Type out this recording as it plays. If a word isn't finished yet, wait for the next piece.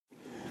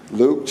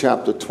Luke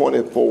chapter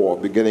 24,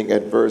 beginning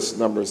at verse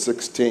number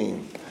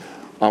 16.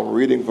 I'm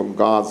reading from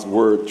God's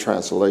Word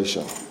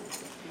translation.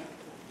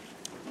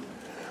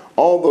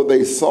 Although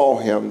they saw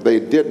him, they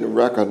didn't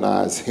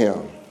recognize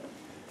him.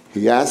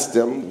 He asked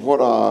them, "What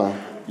are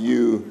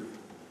you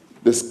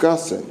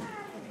discussing?"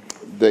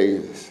 They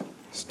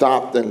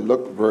stopped and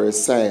looked very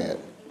sad.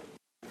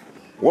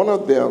 One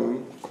of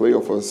them,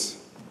 Cleophas,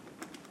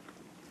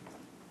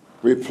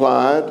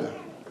 replied,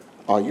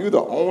 "Are you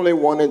the only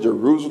one in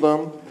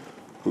Jerusalem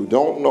who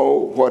don't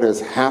know what has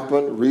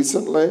happened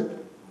recently?"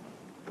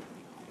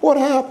 "What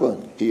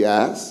happened?" he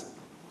asked.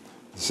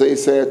 They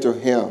said to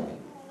him,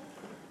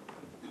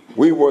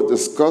 "We were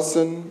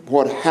discussing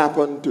what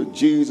happened to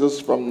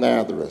Jesus from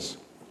Nazareth.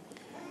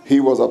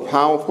 He was a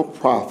powerful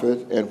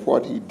prophet in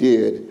what he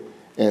did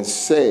and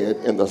said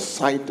in the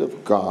sight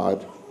of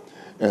God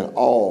and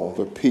all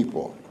the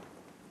people.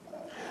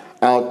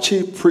 Our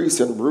chief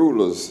priests and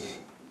rulers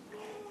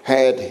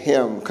had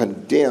him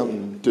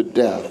condemned to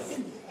death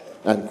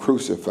and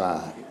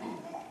crucified.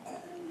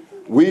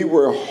 We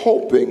were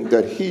hoping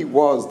that he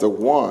was the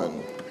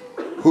one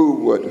who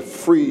would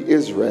free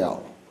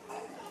Israel.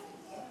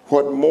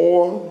 What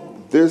more,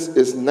 this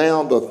is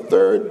now the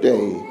third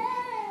day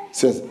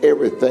since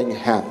everything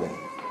happened.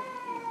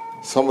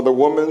 Some of the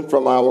women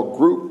from our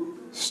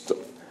group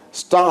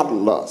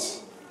startled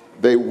us.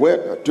 They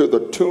went to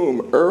the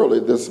tomb early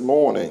this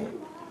morning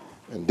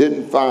and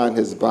didn't find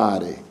his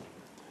body.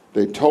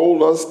 They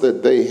told us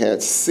that they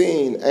had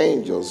seen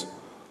angels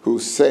who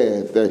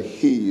said that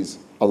he's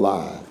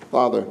alive."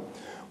 Father,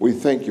 we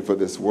thank you for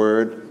this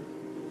word.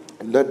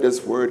 Let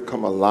this word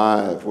come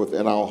alive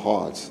within our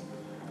hearts.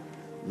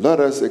 Let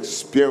us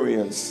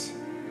experience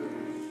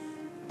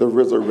the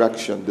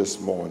resurrection this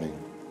morning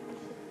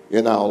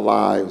in our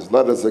lives.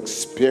 Let us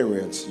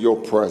experience your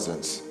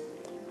presence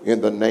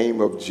in the name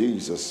of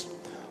Jesus.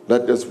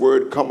 Let this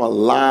word come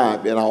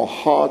alive in our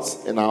hearts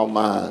and our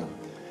mind.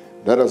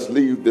 Let us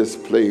leave this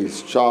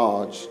place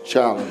charged,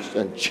 challenged,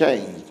 and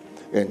changed.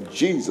 In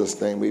Jesus'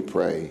 name we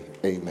pray.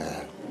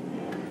 Amen.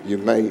 You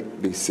may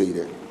be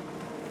seated.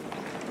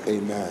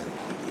 Amen.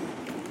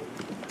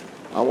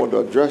 I want to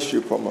address you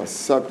from a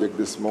subject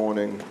this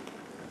morning.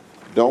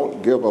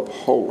 Don't give up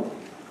hope.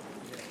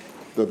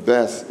 The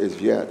best is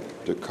yet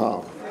to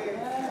come.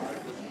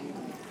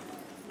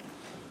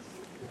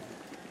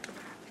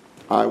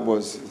 I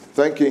was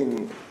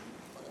thinking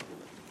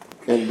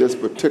in this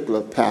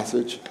particular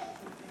passage,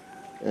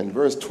 and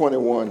verse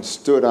 21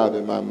 stood out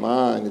in my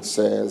mind. It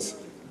says,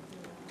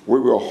 "We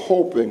were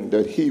hoping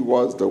that he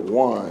was the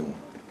one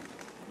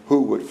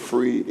who would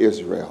free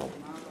Israel."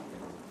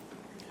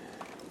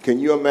 Can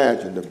you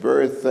imagine the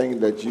very thing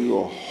that you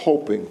are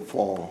hoping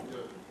for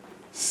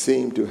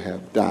seemed to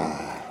have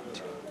died?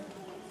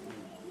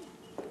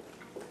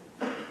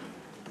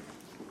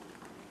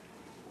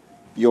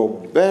 Your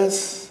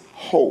best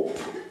hope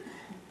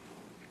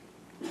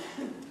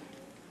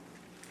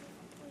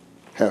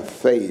have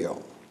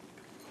failed.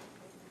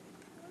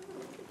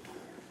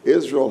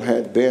 Israel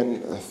had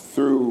been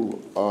through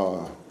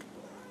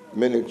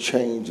many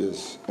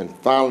changes, and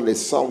finally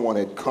someone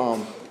had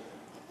come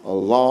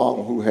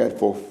along who had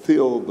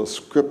fulfilled the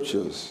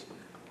scriptures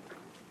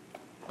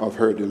of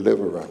her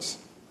deliverance.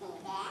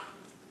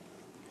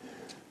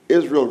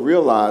 Israel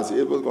realized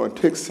it was going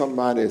to take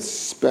somebody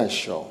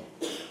special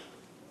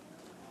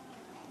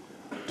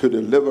to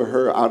deliver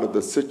her out of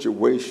the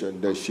situation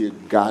that she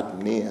had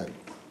gotten in.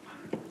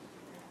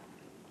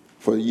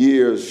 For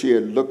years, she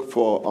had looked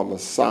for a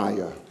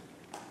Messiah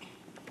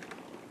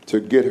to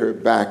get her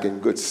back in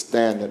good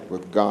standing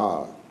with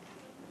God.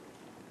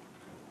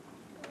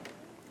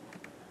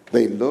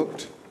 They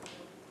looked.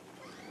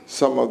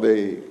 Some of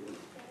the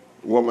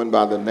women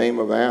by the name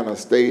of Anna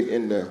stayed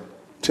in the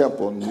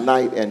temple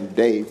night and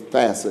day,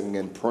 fasting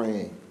and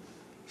praying.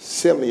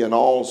 Simeon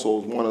also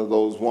was one of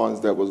those ones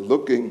that was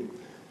looking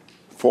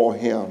for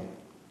him.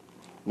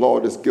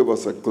 Lord, just give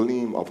us a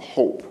gleam of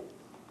hope.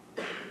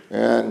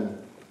 And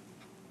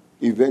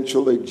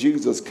eventually,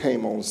 Jesus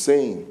came on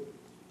scene,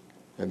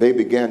 and they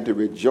began to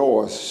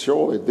rejoice.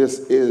 Surely this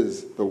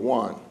is the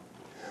one.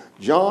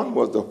 John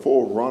was the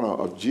forerunner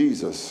of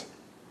Jesus,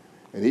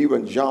 and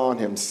even John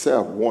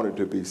himself wanted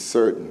to be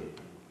certain.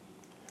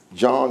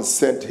 John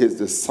sent his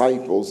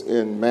disciples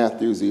in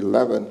Matthew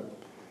 11.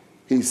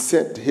 He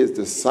sent his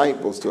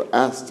disciples to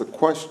ask the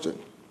question,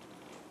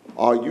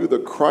 "Are you the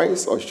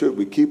Christ, or should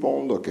we keep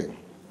on looking?"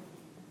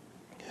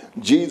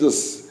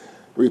 Jesus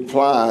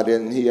replied,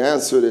 and he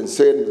answered and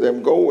said to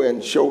them, "Go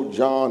and show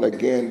John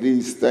again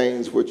these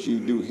things which ye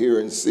do hear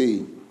and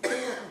see.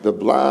 The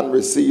blind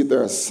receive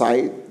their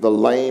sight, the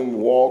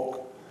lame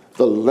walk,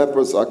 the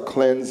lepers are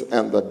cleansed,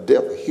 and the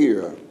deaf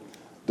hear.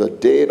 The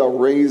dead are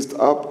raised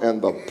up,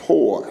 and the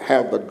poor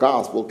have the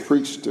gospel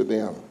preached to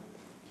them.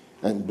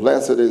 And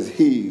blessed is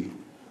he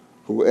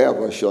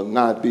whoever shall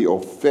not be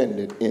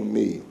offended in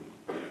me."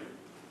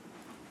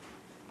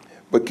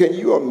 But can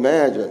you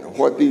imagine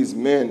what these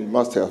men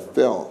must have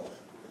felt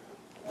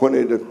when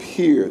it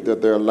appeared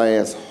that their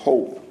last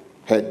hope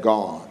had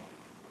gone?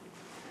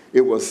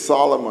 It was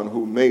Solomon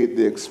who made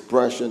the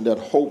expression that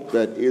hope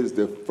that is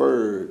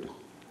deferred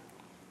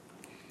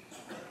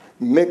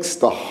makes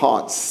the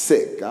heart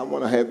sick. I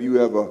want to have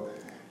you ever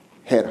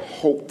had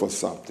hope for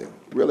something,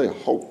 really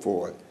hope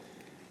for it,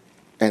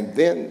 and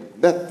then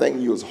that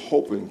thing you was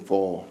hoping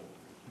for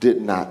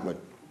did not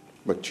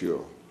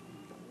mature.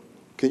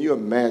 Can you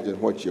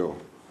imagine what you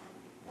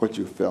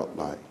felt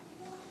like?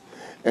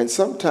 And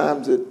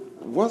sometimes it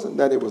wasn't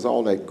that it was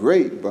all that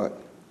great, but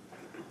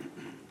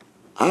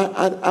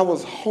I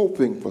was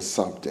hoping for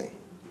something.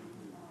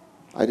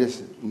 I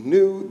just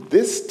knew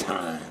this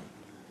time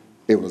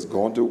it was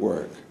going to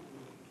work,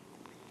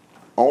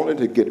 only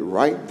to get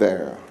right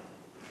there.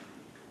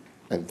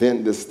 And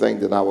then this thing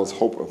that I was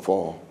hoping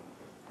for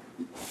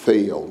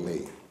failed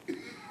me.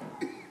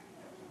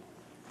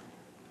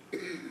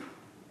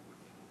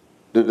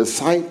 The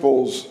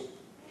disciples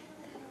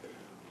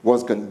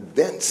was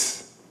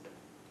convinced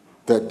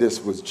that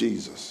this was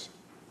Jesus.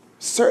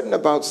 Certain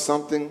about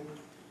something,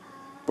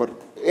 but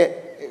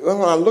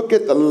when I look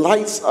at the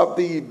lights of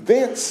the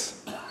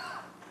events,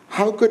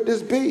 how could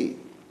this be?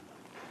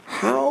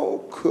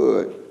 How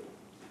could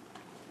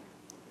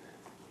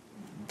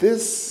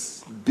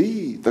this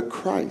be the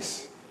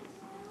Christ?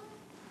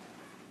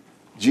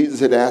 Jesus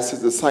had asked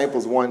his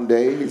disciples one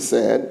day, he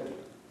said,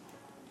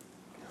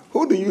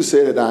 "Who do you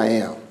say that I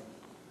am?"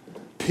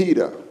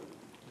 Peter,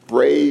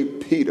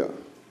 brave Peter,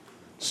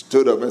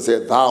 stood up and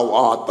said, "Thou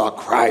art the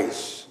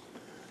Christ,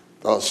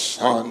 the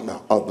Son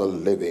of the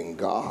living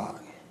God."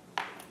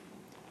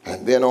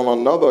 And then on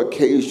another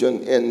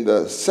occasion in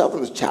the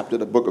 7th chapter of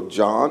the book of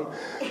John,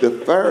 the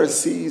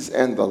Pharisees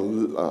and the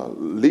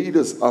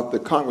leaders of the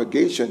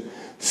congregation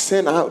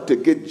sent out to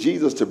get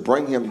Jesus to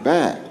bring him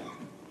back.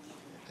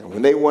 And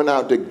when they went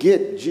out to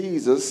get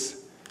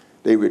Jesus,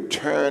 they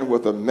returned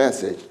with a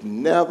message.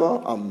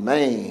 Never a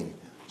man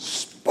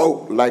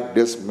spoke like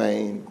this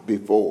man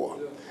before.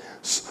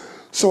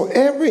 So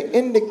every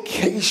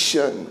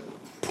indication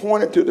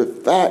pointed to the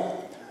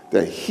fact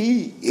that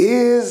he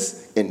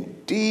is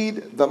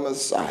indeed the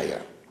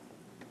Messiah.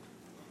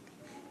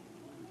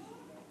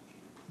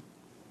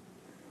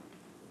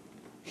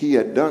 He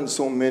had done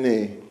so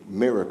many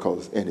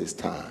miracles in his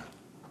time.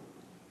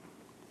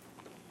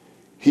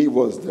 He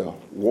was the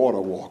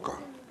water walker.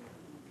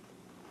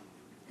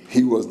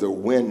 He was the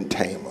wind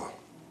tamer,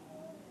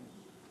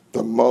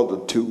 the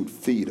multitude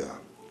feeder,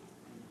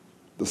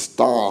 the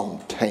storm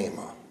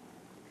tamer,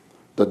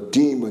 the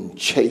demon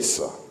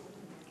chaser,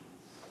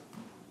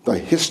 the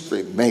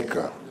history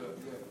maker.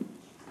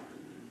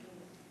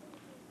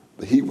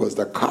 He was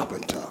the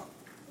carpenter,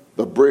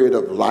 the bread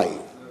of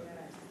life.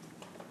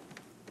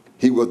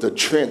 He was the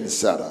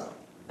trendsetter,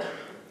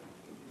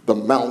 the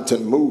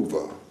mountain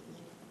mover,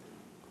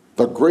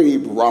 the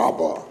grave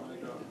robber,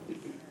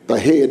 the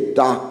head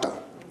doctor.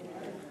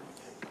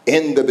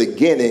 In the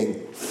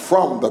beginning,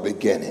 from the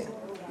beginning,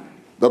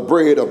 the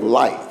bread of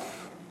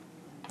life,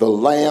 the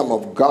Lamb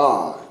of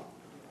God,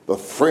 the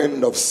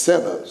friend of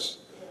sinners,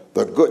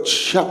 the good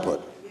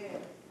shepherd,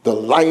 the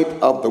light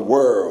of the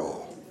world.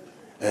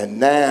 And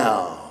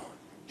now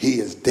he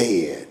is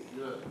dead.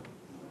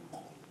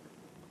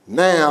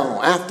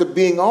 Now, after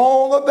being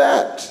all of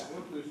that,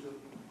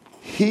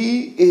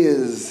 he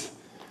is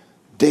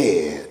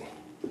dead.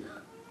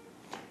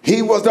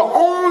 He was the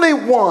only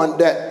one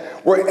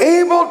that were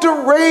able to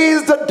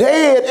raise the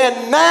dead,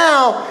 and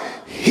now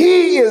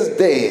he is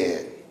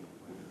dead.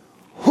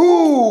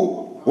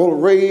 Who will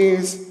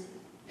raise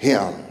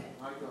him?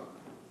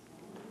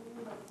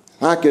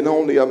 I can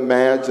only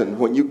imagine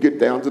when you get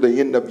down to the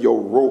end of your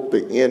rope,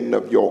 the end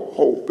of your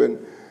hope, and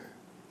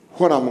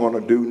what I'm going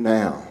to do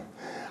now.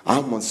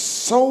 I'm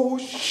so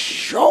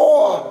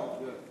sure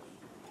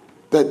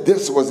that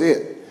this was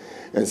it.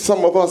 And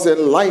some of us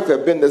in life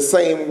have been the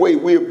same way.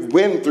 We've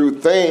been through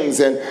things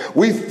and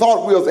we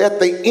thought we was at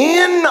the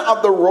end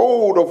of the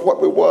road of what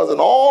we was, and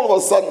all of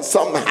a sudden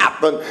something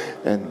happened.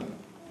 And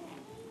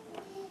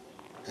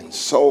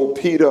so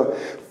Peter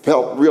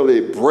felt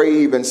really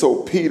brave, and so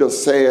Peter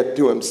said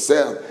to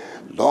himself,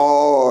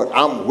 "Lord,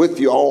 I'm with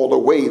you all the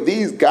way."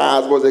 These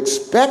guys was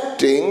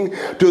expecting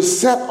to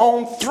sit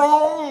on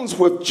thrones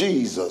with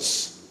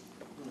Jesus.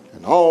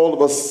 And all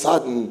of a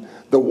sudden,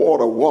 the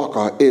water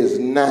walker is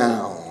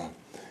now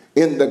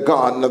in the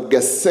Garden of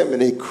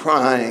Gethsemane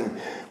crying,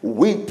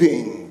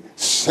 weeping,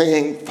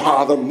 saying,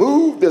 "Father,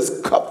 move this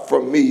cup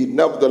from me.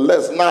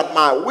 Nevertheless, not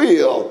my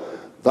will,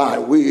 thy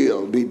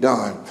will be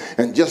done."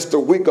 And just a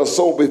week or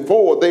so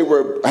before, they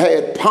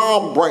had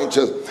palm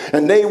branches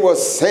and they were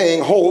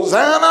saying,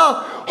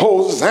 "Hosanna,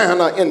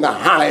 Hosanna in the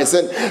highest."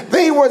 And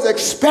they was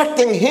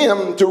expecting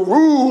him to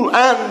rule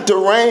and to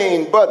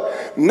reign.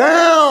 But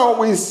now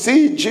we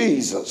see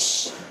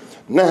Jesus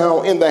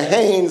now in the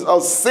hands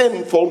of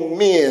sinful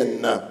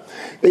men.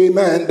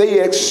 Amen. They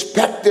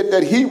expected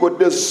that he would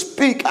just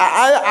speak.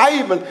 I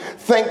even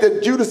think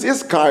that Judas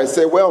Iscariot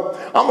said, "Well,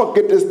 I'm going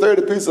to get this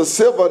 30 pieces of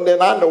silver, and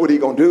then I know what he's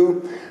going to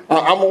do.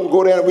 I'm going to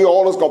go there, and we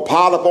all just going to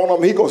pile up on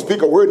him. He's going to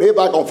speak a word, and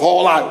everybody going to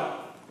fall out."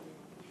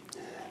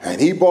 And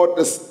he bought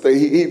this.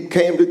 He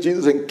came to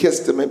Jesus and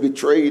kissed him and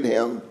betrayed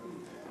him.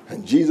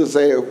 And Jesus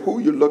said, who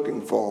are you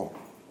looking for?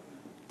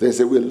 They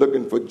said, we're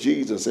looking for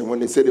Jesus. And when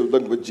they said they were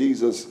looking for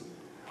Jesus,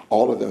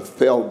 all of them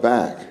fell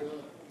back.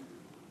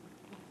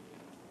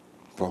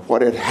 But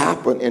what had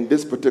happened in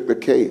this particular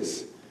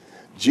case,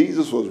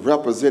 Jesus was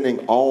representing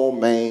all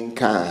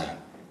mankind.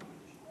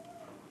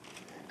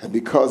 And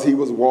because he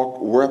was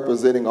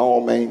representing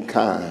all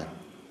mankind,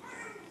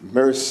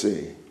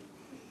 mercy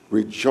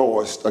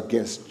rejoiced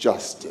against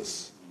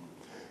justice.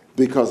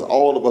 Because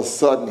all of a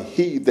sudden,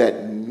 he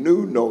that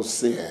knew no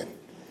sin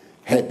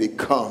had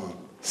become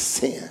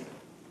sin.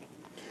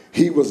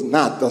 He was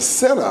not the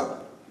sinner,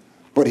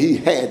 but he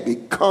had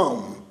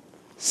become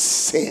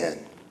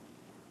sin.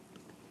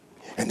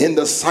 And in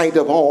the sight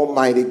of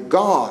Almighty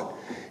God,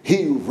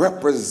 he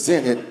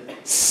represented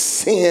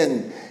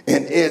sin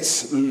in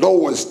its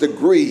lowest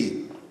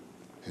degree.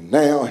 And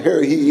now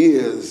here he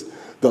is,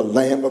 the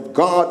Lamb of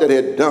God that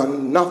had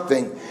done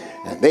nothing.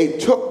 And they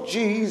took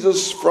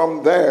Jesus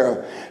from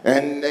there.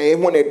 And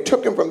when they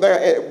took him from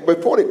there,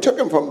 before they took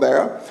him from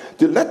there,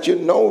 to let you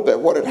know that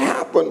what had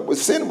happened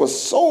was sin was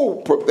so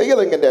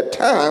prevailing in that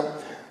time,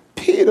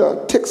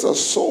 Peter takes a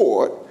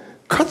sword,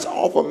 cuts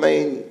off a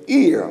man's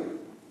ear.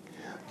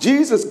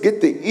 Jesus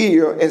get the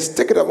ear and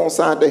stick it up on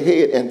side the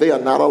head, and they are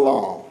not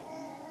alone.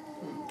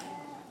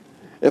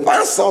 If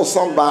I saw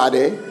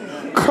somebody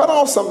cut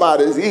off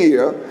somebody's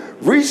ear,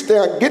 reach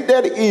there, get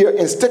that ear,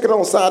 and stick it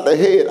on side the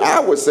head,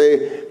 I would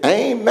say, I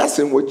ain't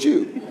messing with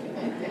you.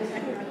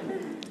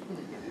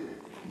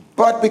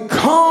 But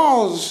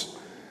because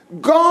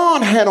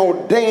God had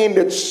ordained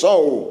it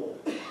so,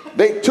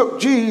 they took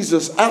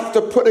Jesus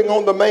after putting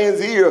on the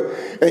man's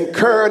ear and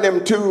carried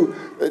him to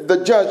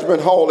the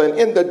judgment hall. And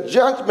in the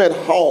judgment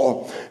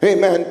hall,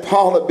 amen,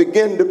 Pilate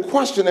began to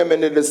question him,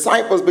 and the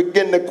disciples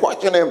began to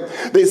question him.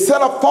 They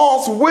set up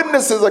false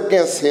witnesses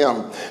against him.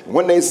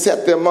 When they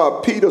set them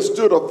up, Peter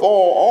stood afar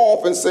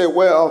off and said,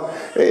 well,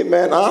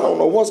 amen, I don't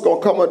know what's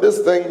going to come of this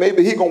thing.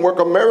 Maybe he's going to work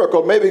a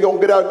miracle. Maybe he's going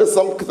to get out of this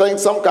something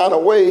some kind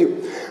of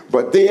way.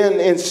 But then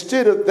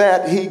instead of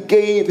that, he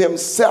gave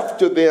himself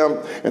to them.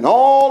 And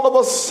all of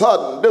a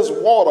sudden, this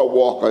water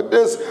walker,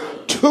 this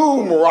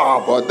tomb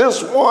robber,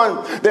 this one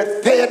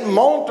that fed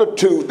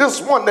multitude,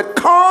 this one that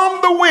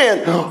calmed the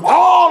wind,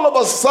 all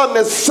of a sudden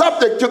is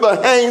subject to the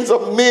hands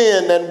of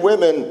men and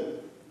women.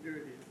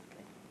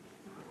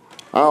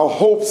 Our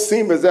hope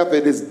seems as if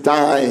it is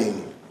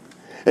dying.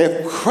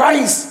 If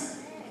Christ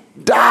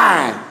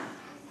died,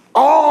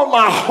 all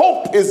my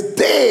hope is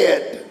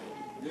dead.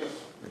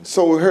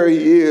 So here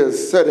he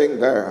is sitting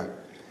there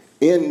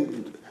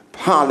in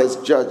Pilate's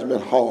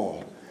judgment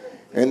hall.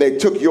 And they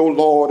took your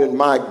Lord and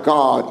my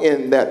God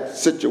in that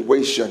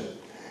situation,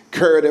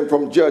 carried him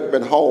from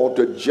judgment hall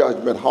to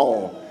judgment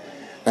hall.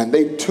 And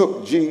they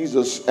took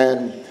Jesus,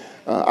 and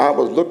I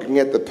was looking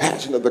at the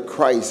Passion of the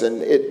Christ,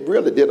 and it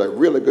really did a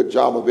really good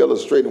job of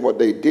illustrating what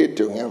they did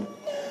to him.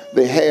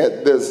 They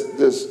had this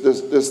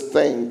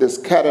thing, this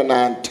cat o'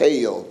 nine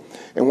tail.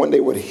 And when they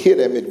would hit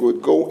him, it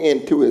would go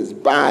into his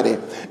body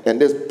and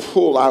just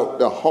pull out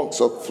the hunks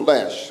of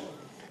flesh.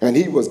 And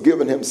he was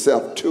giving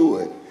himself to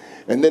it.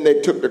 And then they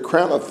took the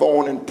crown of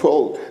thorn and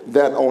pulled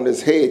that on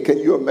his head. Can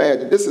you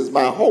imagine? This is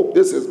my hope.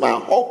 This is my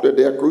hope that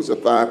they're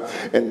crucified.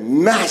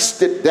 And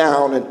mashed it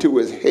down into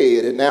his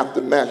head. And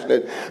after mashing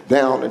it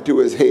down into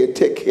his head,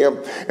 take him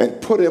and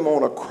put him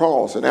on a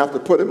cross. And after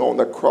put him on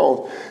the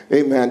cross,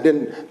 amen,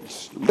 then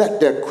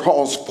let that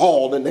cross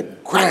fall in the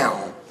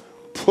ground,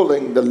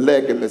 pulling the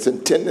ligaments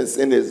and tendons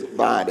in his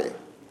body.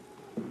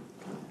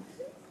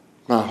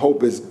 My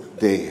hope is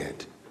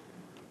dead.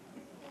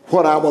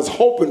 What I was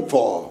hoping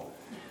for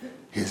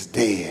is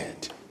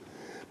dead.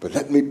 But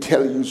let me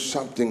tell you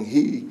something.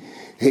 He,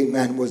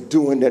 amen, was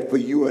doing that for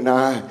you and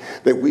I,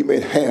 that we may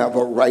have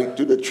a right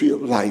to the tree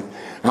of life.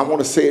 I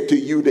want to say it to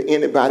you, to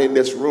anybody in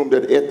this room,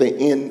 that at the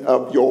end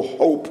of your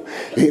hope,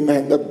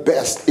 amen, the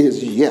best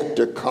is yet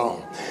to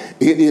come.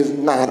 It is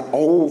not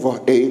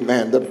over,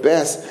 amen. The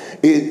best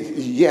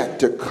is yet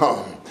to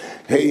come.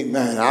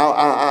 Amen.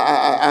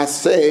 I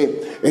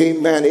say,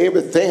 amen,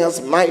 everything else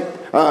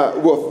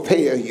will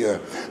fail you.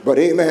 But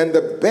amen,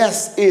 the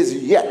best is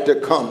yet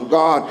to come.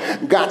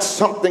 God got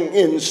something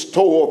in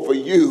store for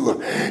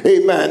you.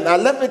 Amen. Now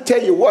let me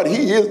tell you what,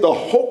 he is the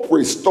hope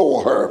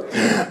restorer.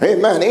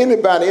 Amen.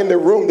 Anybody in the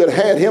room that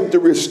had him to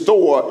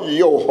restore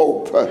your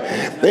hope.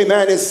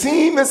 Amen. It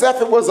seemed as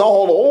if it was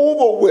all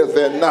over with.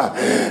 And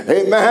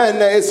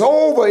amen, it's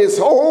over. It's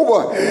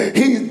over.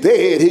 He's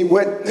dead. He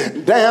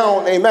went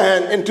down,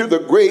 amen, into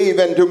the grave,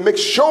 and to make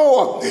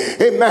sure,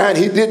 amen,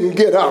 he didn't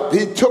get up.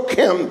 He took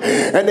him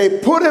and they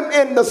put him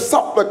in the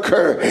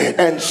sepulcher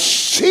and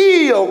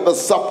sealed the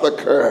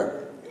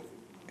sepulcher.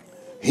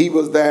 He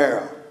was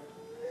there.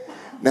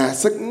 Now,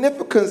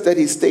 significance that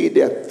he stayed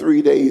there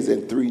 3 days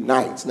and 3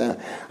 nights. Now,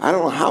 I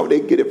don't know how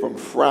they get it from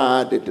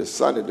Friday to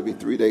Sunday to be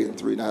 3 days and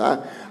 3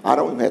 nights. I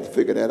don't even have to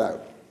figure that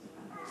out.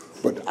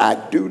 But I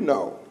do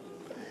know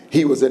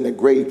he was in the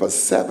grave for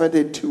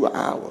 72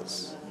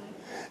 hours.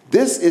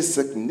 This is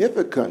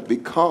significant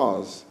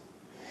because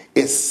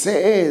it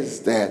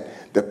says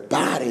that the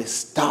body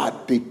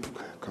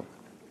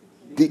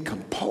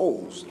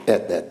decomposed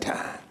at that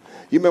time.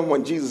 You remember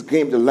when Jesus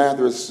came to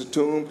Lazarus'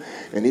 tomb,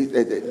 and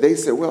they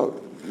said, well,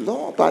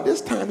 Lord, by this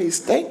time he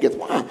stinketh.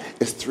 Why?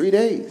 It's 3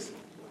 days.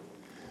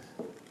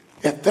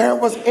 If there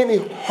was any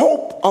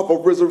hope of a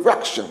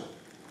resurrection,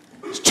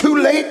 it's too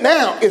late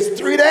now. It's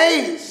 3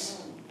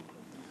 days.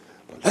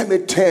 But let me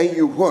tell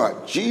you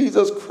what,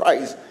 Jesus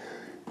Christ,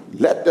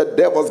 let the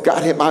devils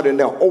got him out in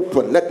the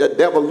open. Let the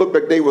devil look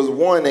like they was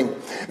warning.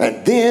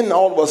 And then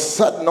all of a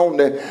sudden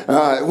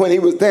when he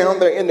was down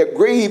there in the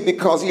grave,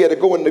 because he had to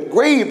go in the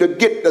grave to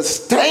get the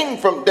sting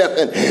from death.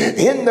 And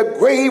in the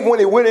grave, when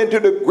he went into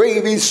the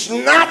grave, he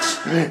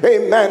snatched,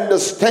 amen, the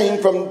sting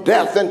from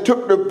death and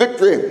took the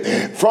victory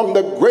from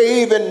the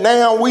grave. And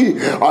now we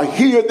are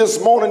here this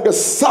morning to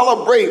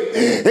celebrate,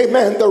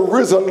 amen, the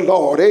risen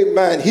Lord.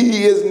 Amen.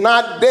 He is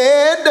not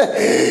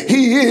dead.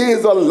 He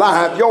is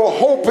alive. Your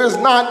hope is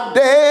not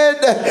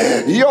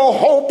dead. Your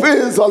hope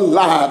is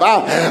alive.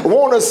 I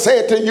want to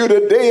say to you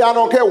today, I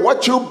don't care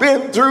what you've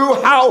been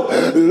through, how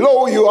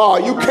low you are.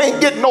 You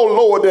can't get no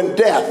lower than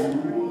death.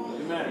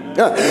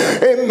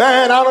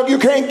 Amen. You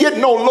can't get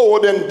no lower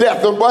than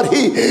death. But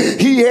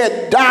he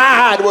had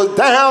died, was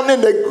down in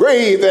the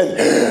grave, and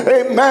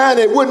amen,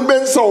 it wouldn't have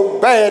been so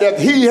bad if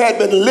he had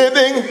been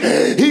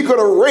living. He could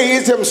have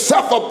raised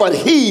himself up, but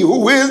he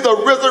who is the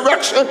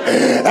resurrection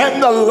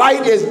and the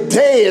light is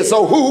dead.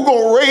 So who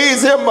gonna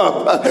raise him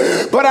up?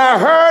 But I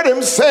heard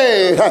him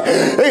say,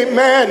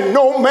 amen,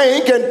 no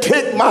man can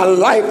take my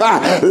life.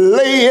 I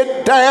lay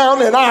it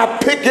down and I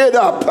pick it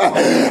up.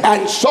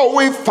 And so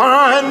we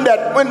find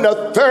that when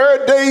the third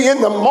day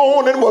in the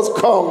morning was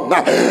come,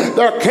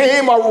 there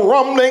came a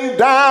rumbling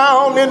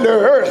down in the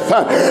earth,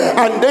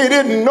 and they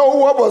didn't know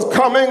what was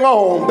coming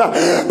on.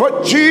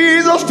 But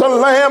Jesus, the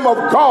Lamb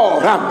of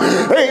God,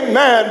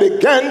 amen,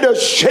 began to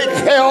shake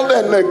hell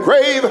in the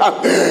grave.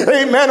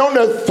 Amen. On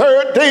the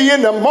third day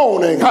in the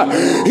morning,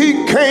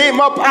 he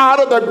came up out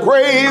of the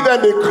grave,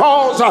 and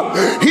because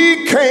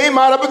he came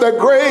out of the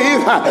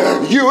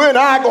grave, you and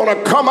I are going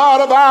to come out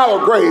of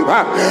our grave.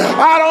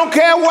 I don't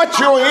care what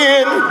you're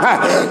in.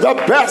 The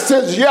best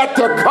is yet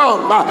to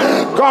come.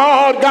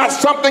 God got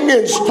something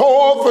in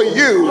store for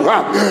you.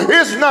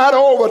 It's not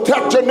over.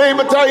 Touch your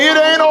neighbor and tell you it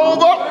ain't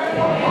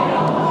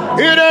over.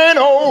 It ain't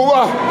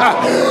over.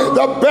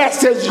 The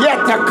best is yet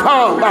to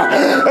come.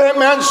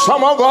 Amen.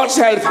 Some of us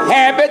have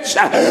habits,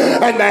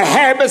 and the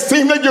habits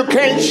seem that you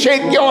can't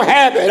shake your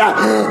habit.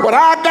 But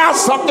I got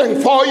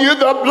something for you.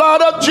 The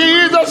blood of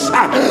Jesus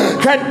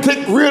can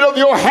take rid of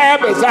your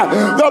habits.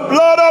 The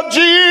blood of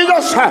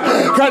Jesus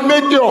can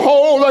make you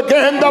whole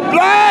again. The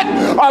blood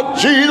of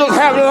Jesus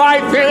has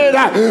life in it,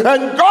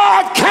 and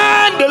God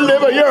can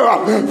deliver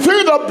you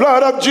through the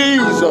blood of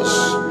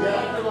Jesus.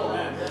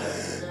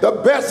 The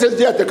best is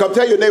yet to come.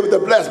 Tell your neighbor, the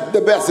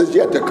best is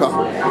yet to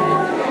come.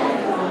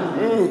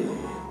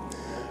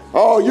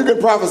 Oh, you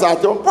can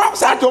prophesy to him.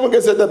 Prophesy to him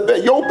and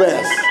say, your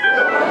best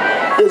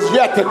is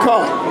yet to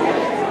come.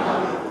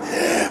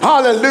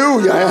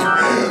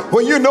 Hallelujah.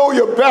 When you know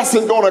your best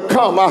is going to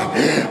come.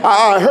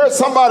 I heard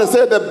somebody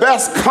say the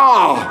best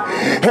car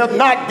have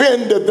not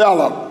been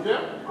developed.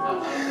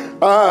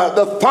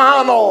 The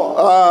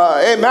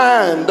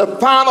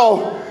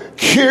final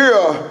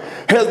cure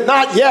has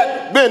not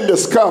yet been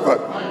discovered.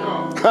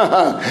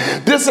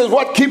 This is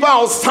what keeps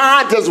our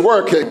scientists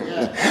working.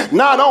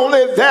 Not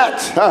only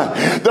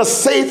that, the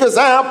safest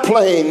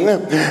airplane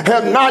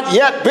have not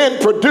yet been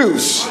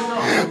produced.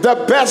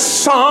 The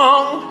best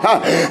song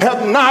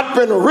have not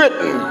been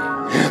written.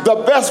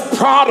 The best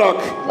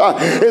product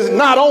is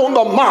not on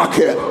the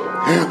market.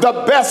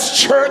 The best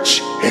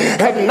church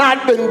have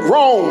not been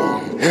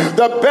grown.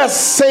 The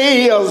best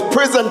sales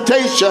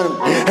presentation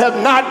have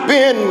not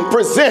been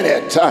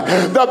presented.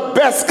 The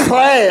best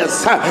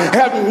class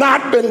have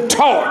not been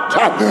taught.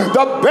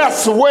 The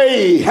best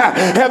way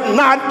have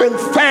not been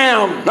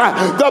found.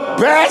 The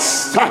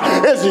best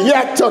is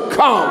yet to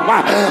come.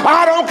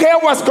 I don't care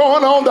what's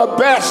going on. The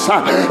best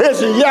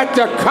is yet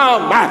to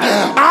come.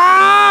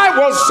 I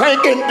was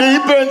sinking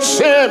deep in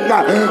sin,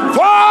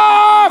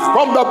 far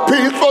from the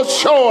peaceful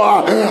shore.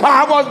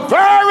 I was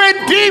very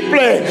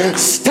deeply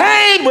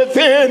stained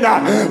within,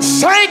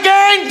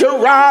 sinking to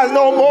rise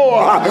no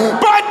more.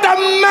 But the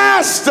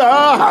master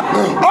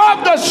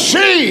of the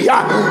sea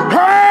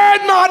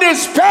heard my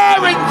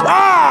despairing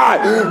cry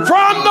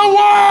from the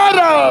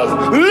waters,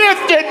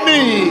 lifted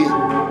me.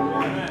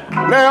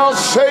 Now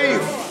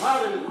safe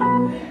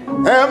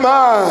am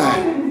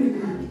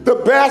I. The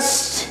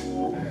best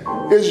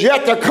is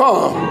yet to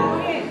come.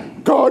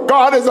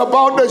 God is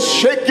about to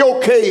shake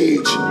your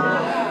cage.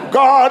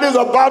 God is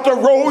about to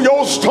roll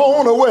your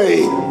stone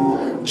away.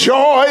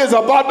 Joy is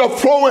about to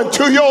flow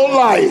into your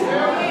life.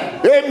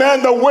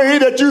 Amen. The way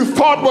that you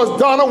thought was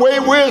done away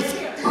with,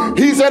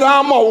 he said,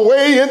 I'm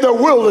away in the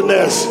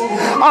wilderness.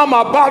 I'm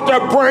about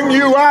to bring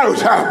you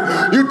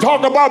out. You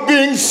talk about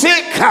being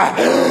sick.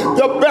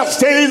 The best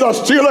days are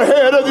still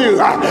ahead of you.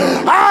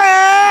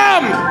 I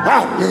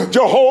am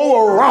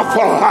Jehovah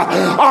Rapha.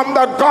 I'm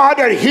the God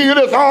that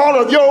healeth all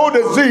of your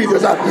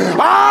diseases.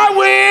 I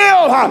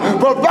will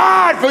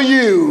provide for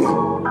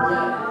you.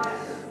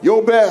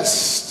 Your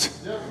best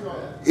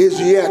is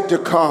yet to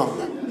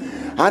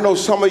come. I know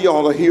some of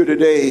y'all are here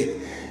today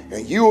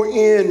and you're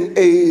in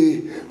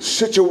a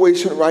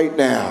situation right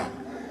now.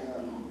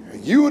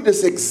 You're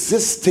just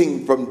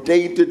existing from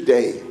day to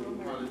day.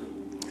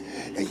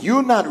 And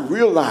you're not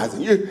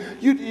realizing,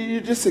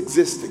 you're just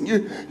existing.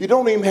 You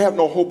don't even have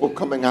no hope of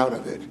coming out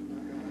of it.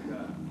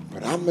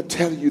 But I'm going to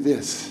tell you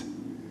this.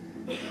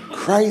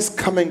 Christ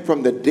coming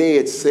from the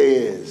dead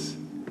says,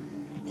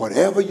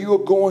 whatever you're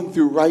going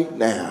through right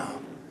now,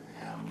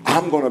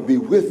 I'm going to be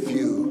with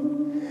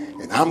you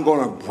and I'm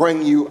going to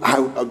bring you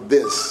out of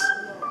this.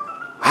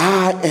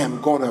 I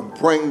am going to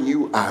bring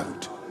you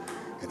out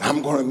and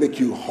I'm going to make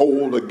you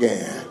whole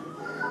again.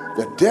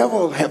 The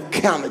devil have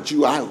counted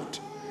you out,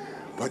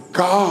 but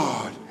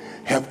God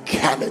have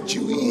counted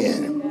you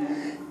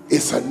in.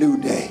 It's a new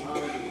day.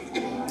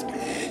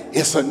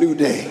 It's a new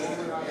day.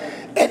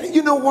 And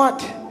you know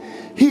what?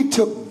 He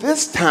took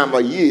this time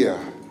of year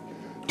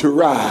to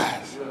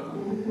rise.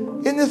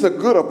 Isn't this a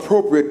good,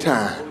 appropriate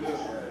time?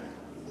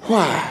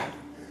 Why?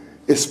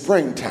 It's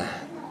springtime.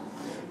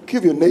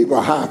 Give your neighbor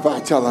a high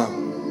five. Tell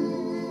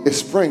him it's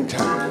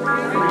springtime.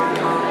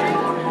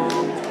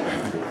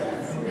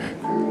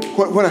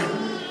 When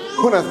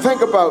I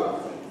think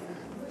about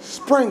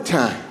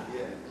springtime,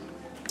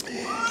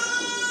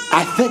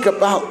 I think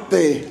about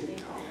the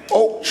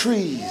oak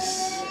trees.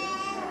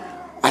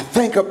 I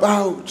think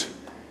about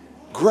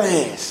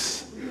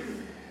grass.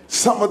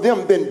 Some of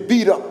them been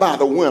beat up by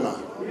the winter.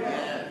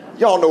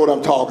 Y'all know what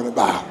I'm talking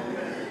about.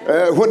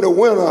 When the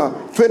winter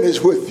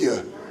finish with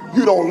you,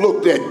 you don't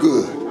look that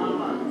good.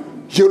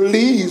 Your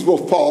leaves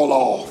will fall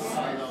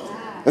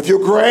off. If your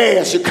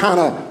grass, you kind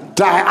of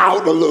die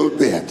out a little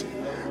bit.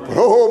 But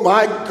oh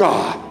my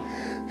God,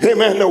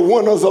 amen, the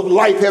winters of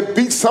life have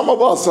beat some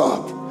of us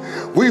up.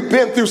 We've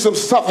been through some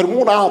stuff. It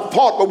wasn't our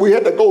fault, but we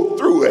had to go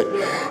through it.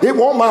 It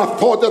wasn't my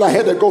fault that I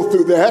had to go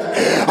through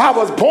that. I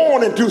was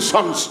born into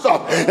some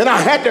stuff, and I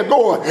had to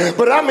go.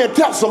 But I mean,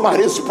 tell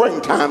somebody it's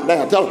springtime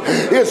now. Tell them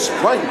it's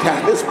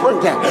springtime. It's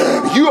springtime.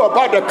 You're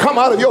about to come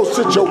out of your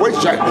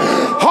situation.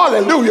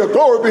 Hallelujah.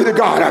 Glory be to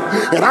God.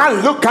 And I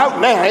look out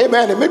now.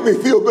 Amen. It make me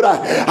feel good.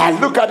 I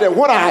look out there.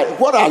 What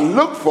I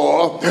look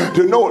for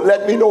to know,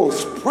 let me know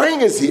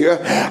spring is here.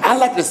 I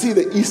like to see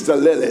the Easter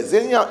lilies.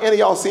 Any of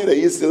y'all seen the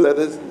Easter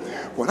lilies?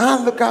 When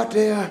I look out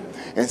there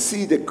and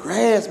see the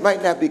grass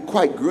might not be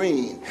quite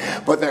green,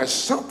 but there's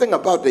something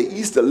about the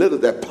Easter lilies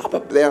that pop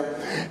up there,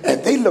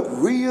 and they look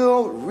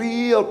real,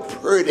 real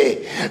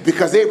pretty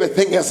because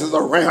everything else is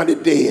around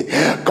it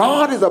dead.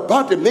 God is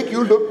about to make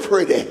you look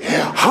pretty.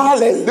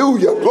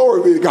 Hallelujah.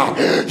 Glory be to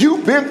God.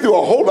 You've been through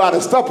a whole lot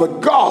of stuff, but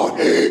God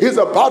is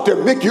about to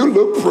make you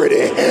look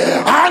pretty.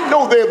 I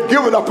know they've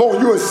given up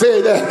on you and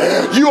said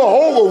that you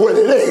are over with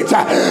it.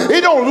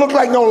 It don't look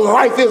like no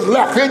life is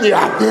left in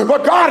you,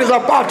 but God is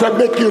about to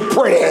make you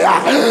pretty.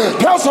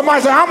 Tell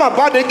somebody, say, I'm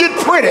about to get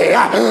pretty.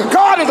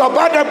 God is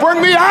about to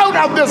bring me out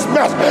of this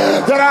mess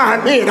that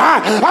I'm in.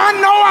 I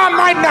know I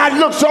might not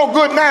look so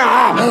good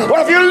now,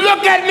 but if you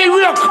look at me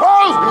real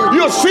close,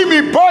 you'll see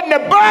me budding. The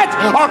buds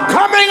are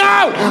coming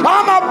out.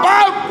 I'm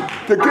about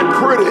to get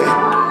pretty.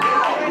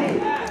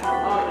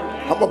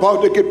 I'm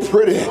about to get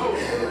pretty.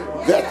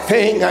 That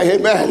thing,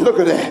 amen, look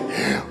at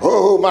that.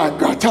 Oh my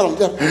God, tell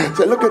them,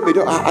 say, look at me.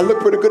 I look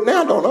pretty good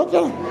now, don't I?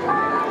 Tell them.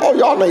 Oh,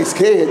 y'all ain't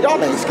scared.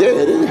 Y'all ain't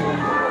scared, is you?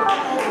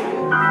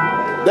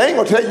 They ain't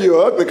gonna tell you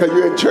you're ugly because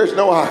you're in church,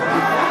 no how.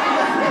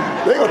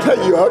 They ain't gonna tell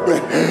you you're ugly.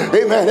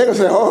 Amen. They're gonna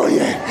say, oh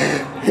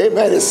yeah.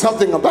 Amen. There's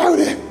something about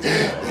it.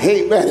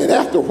 Amen. And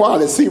after a while,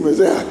 it seems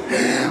as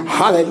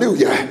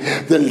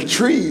hallelujah, the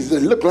trees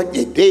that look like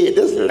they're dead,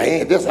 this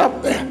land, this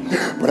up there.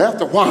 But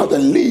after a while, the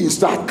leaves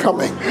start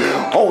coming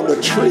on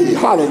the tree.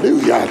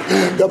 Hallelujah.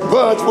 The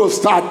buds will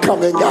start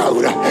coming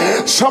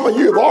out. Some of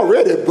you have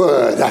already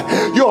bud.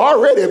 You're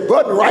already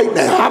budding right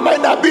now. I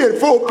might not be in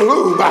full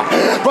bloom,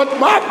 but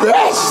my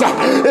best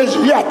is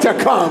yet to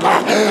come.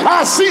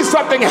 I see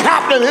something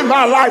happening in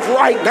my life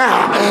right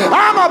now.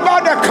 I'm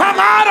about to come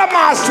out of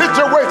my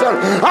situation.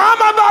 I'm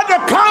about to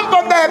come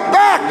from that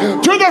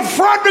back to the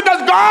front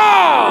because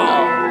God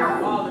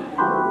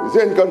is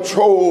in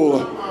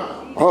control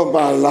of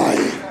my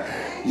life.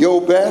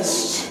 Your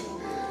best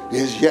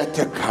is yet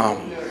to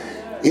come.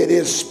 It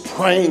is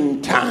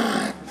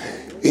springtime.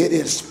 It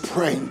is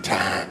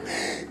springtime.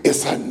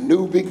 It's a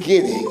new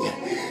beginning.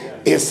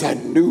 It's a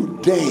new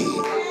day.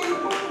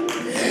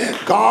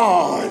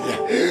 God,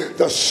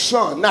 the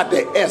Son, not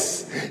the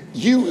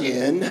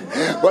S-U-N,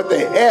 but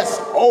the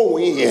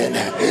S-O-N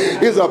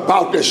is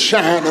about to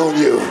shine on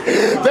you.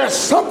 There's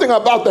something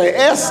about the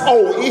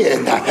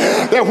S-O-N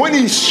that when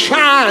he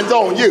shines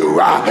on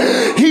you,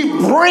 he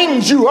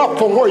brings you up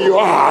from where you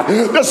are.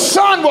 The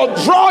sun will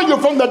draw you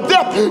from the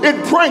depth.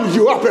 It brings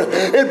you up.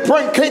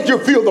 Can't you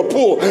feel the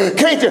pull?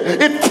 Can't you?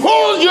 It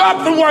pulls you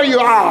up from where you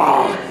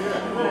are.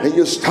 And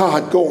you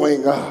start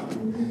going up.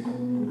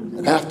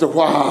 And after a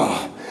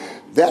while,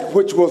 that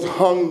which was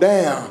hung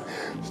down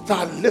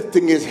started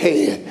lifting his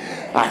head.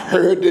 I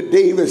heard that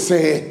David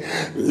said,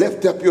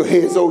 lift up your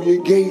heads, O ye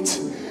gates,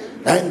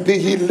 And be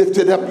ye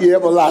lifted up, ye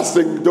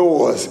everlasting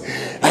doors,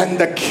 and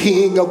the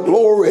King of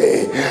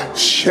glory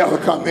shall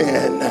come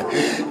in.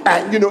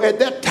 And at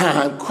that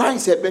time,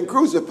 Christ had been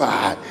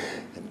crucified,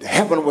 and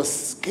heaven was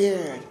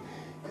scared.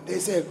 And they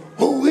said,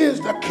 who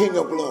is the King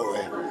of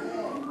glory?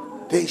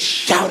 They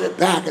shouted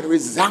back in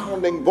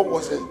resounding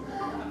voices,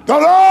 the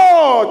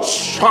Lord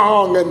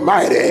strong and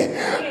mighty,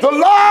 the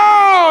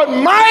Lord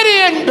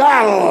mighty in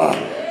battle.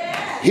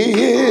 He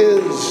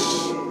is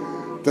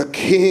the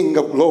King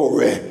of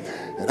glory.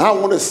 And I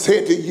want to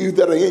say to you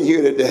that are in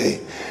here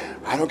today,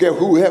 I don't care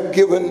who have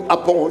given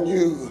up on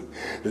you,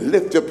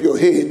 lift up your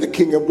head. The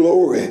King of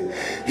glory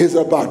is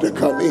about to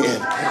come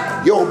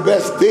in. Your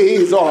best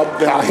days are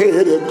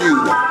ahead of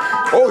you.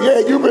 Oh yeah,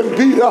 you've been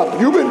beat up.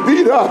 You've been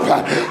beat up.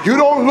 You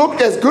don't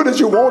look as good as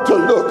you want to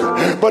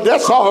look, but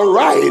that's all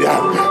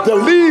right. The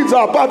leaves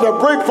are about to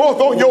break forth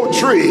on your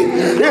tree.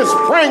 It's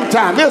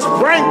springtime. It's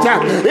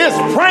springtime. It's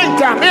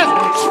springtime.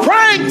 It's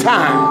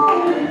springtime.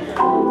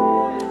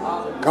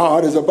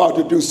 God is about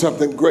to do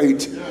something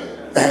great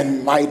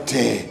and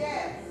mighty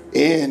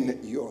in